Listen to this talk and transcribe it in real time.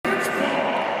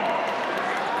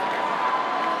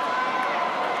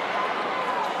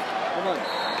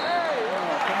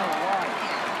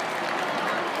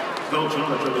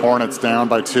Hornets down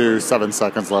by 2, 7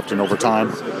 seconds left in overtime.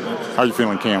 How are you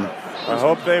feeling, Cam? I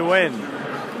hope they win.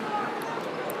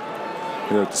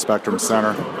 Here at the Spectrum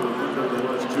Center. 7.1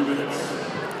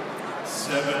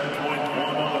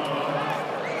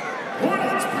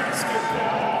 Hornets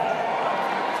basketball.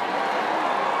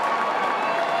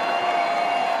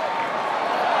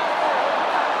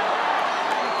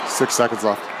 6 seconds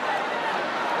left.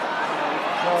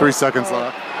 3 seconds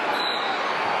left.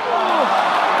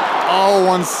 Oh,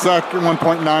 1 second,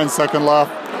 1.9 second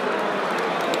left.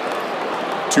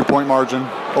 2-point margin,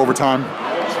 overtime.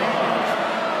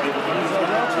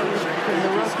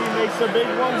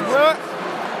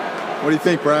 What do you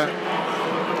think, Brett?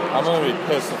 I'm going to be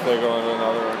pissed if they go into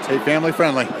another one. Hey, family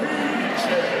friendly.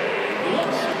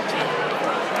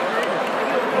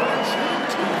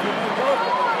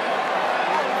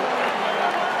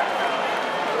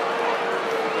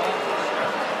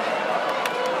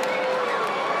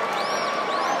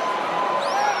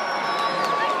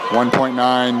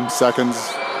 .9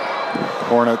 seconds.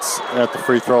 Hornets at the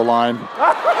free throw line.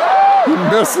 He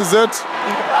misses it.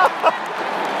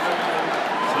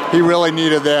 He really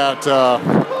needed that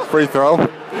free throw.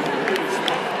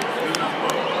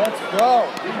 Let's go.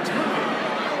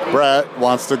 Brett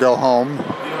wants to go home.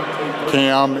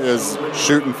 Cam is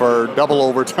shooting for double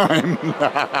overtime.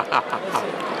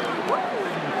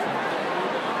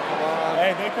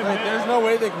 Hey, they could. There's no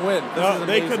way they can win. No,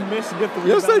 they could miss and get the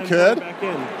Yes, they rebound and could. back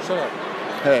in. Shut up.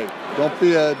 Hey, don't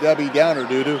be a Debbie Downer,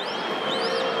 doo-doo.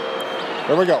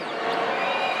 Here we go.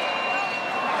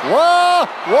 Whoa!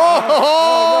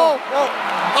 Whoa!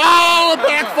 Oh, it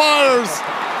backfires!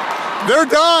 They're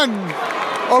done!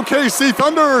 OKC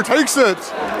Thunder takes it.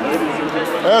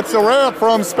 That's a wrap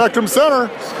from Spectrum Center.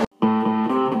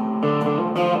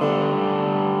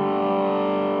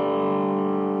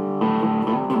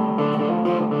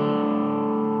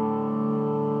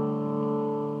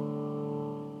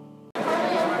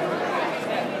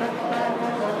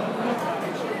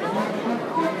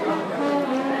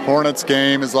 Hornets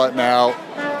game is letting out.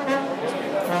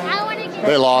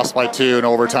 They lost by 2 in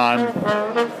overtime.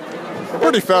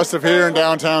 Pretty festive here in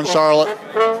downtown Charlotte.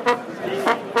 I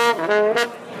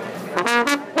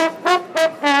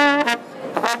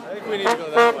think we need to go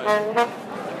that way.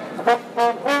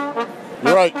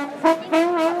 You're right.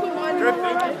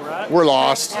 We're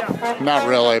lost. Not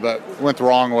really, but went the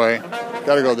wrong way.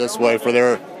 Got to go this way for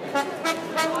the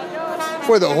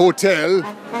hotel.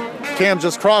 Cam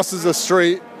just crosses the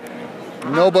street.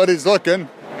 Nobody's looking.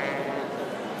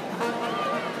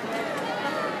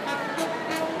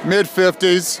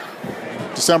 Mid-50s,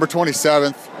 December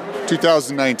 27th,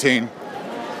 2019.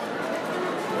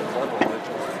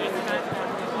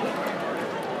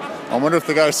 I wonder if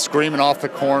the guy screaming off the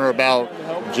corner about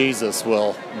Jesus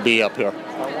will be up here.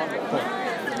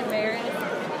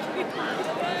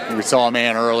 We saw a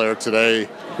man earlier today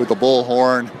with a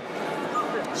bullhorn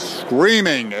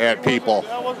screaming at people.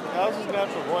 That was his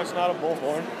natural voice, not a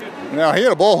bullhorn. Now, he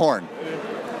had a bullhorn.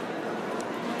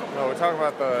 No, we're talking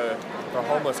about the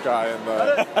homeless guy and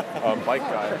the bike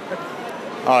guy.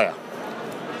 Oh, yeah.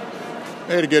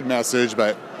 They had a good message,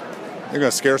 but they're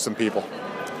going to scare some people.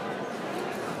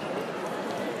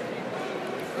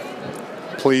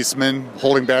 Policemen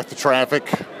holding back the traffic,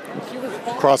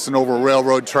 crossing over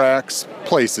railroad tracks.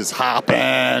 Place is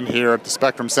hopping here at the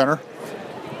Spectrum Center.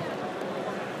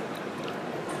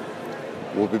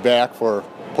 We'll be back for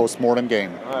post-mortem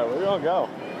game. All right, where you gonna go?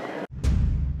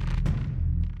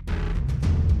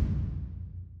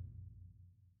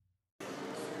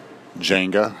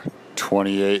 Jenga,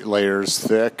 28 layers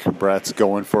thick. Brett's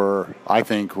going for, I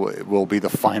think, will be the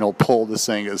final pull. This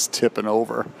thing is tipping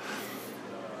over.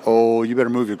 Oh, you better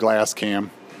move your glass,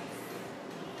 Cam.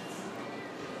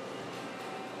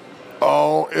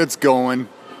 Oh, it's going.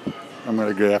 I'm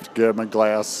going to have to grab my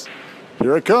glass.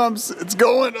 Here it comes. It's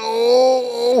going.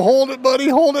 Oh, hold it, buddy.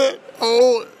 Hold it.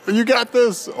 Oh, you got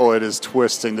this. Oh, it is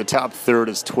twisting. The top third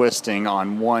is twisting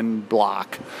on one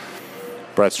block.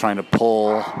 Brett's trying to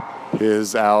pull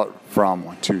his out from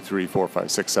 1, 2, 3, 4,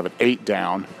 5, 6, 7, 8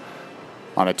 down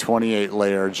on a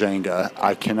 28-layer Jenga.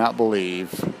 I cannot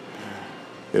believe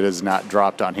it is not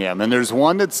dropped on him. And there's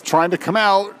one that's trying to come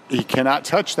out. He cannot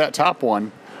touch that top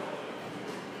one.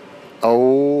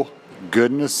 Oh,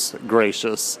 goodness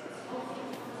gracious.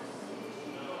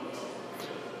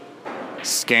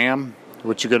 Scam,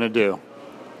 what you gonna do?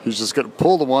 He's just gonna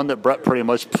pull the one that Brett pretty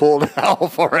much pulled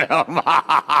out for him.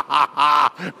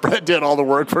 Brett did all the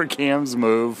work for Cam's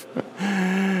move.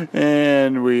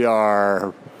 And we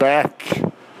are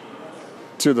back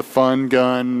to the fun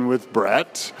gun with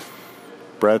Brett.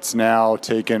 Brett's now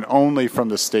taken only from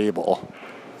the stable.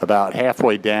 About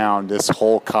halfway down, this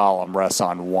whole column rests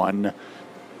on one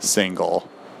single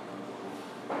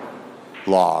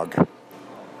log.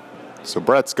 So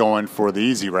Brett's going for the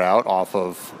easy route off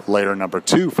of layer number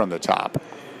 2 from the top.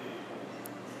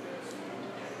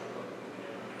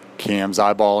 Cam's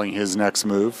eyeballing his next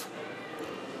move.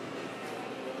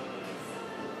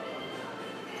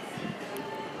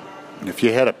 And if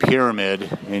you had a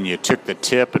pyramid and you took the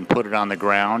tip and put it on the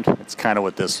ground, it's kind of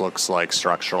what this looks like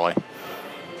structurally.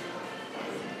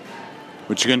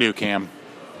 What you gonna do, Cam?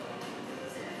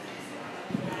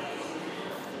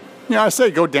 Yeah, I say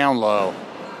go down low.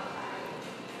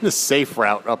 This safe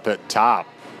route up at top,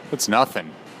 it's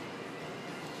nothing.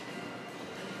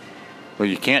 Well,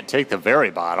 you can't take the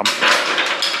very bottom.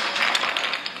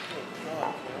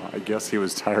 I guess he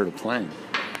was tired of playing.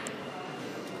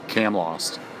 Cam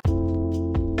lost.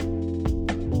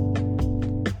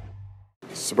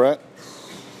 So Brett,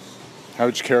 how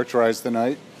would you characterize the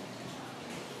night?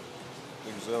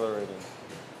 Exhilarating.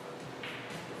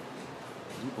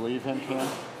 Do you believe him, Cam?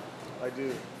 I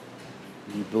do.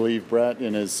 You believe Brett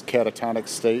in his catatonic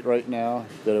state right now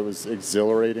that it was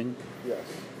exhilarating? Yes.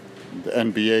 The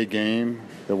NBA game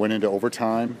that went into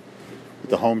overtime,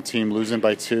 with the home team losing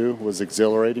by 2, was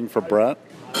exhilarating for Brett?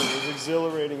 It was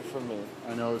exhilarating for me.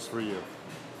 I know it's for you.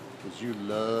 Because you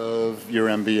love your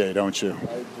NBA, don't you?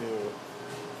 I do.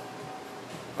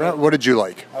 Brett, what did you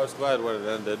like? I was glad when it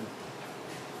ended.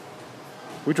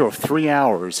 We drove 3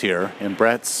 hours here, and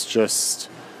Brett's just...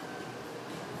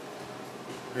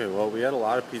 Okay, well, we had a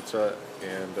lot of pizza,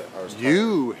 and I was tired.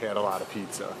 You had a lot of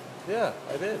pizza. Yeah,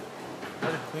 I did. I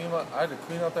had to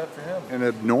clean up after him. An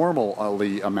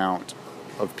abnormally amount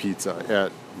of pizza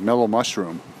at Mellow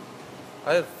Mushroom.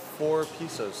 I had 4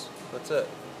 pizzas. That's it.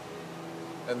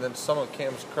 And then some of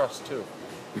Cam's crust, too.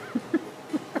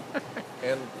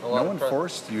 And a lot No of one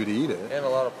forced you to eat it. And a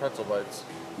lot of pretzel bites.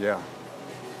 Yeah.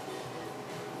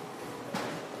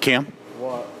 Cam,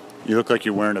 What? you look like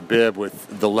you're wearing a bib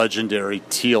with the legendary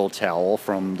teal towel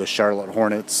from the Charlotte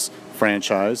Hornets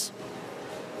franchise.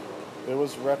 It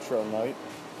was retro night.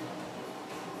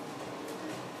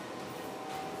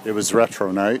 It was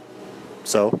retro night,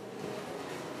 so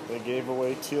They gave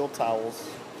away teal towels,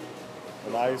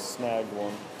 and I snagged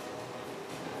one.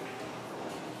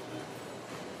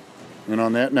 and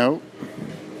on that note,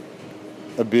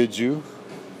 I bid you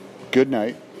good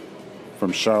night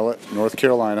from Charlotte, North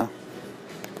Carolina,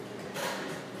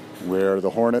 where the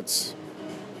Hornets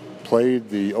played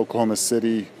the Oklahoma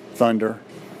City Thunder,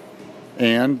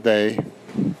 and they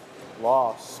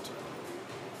Lost.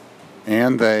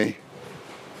 Ended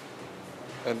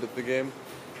the game.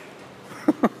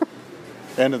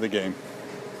 end of the game.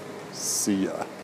 See ya.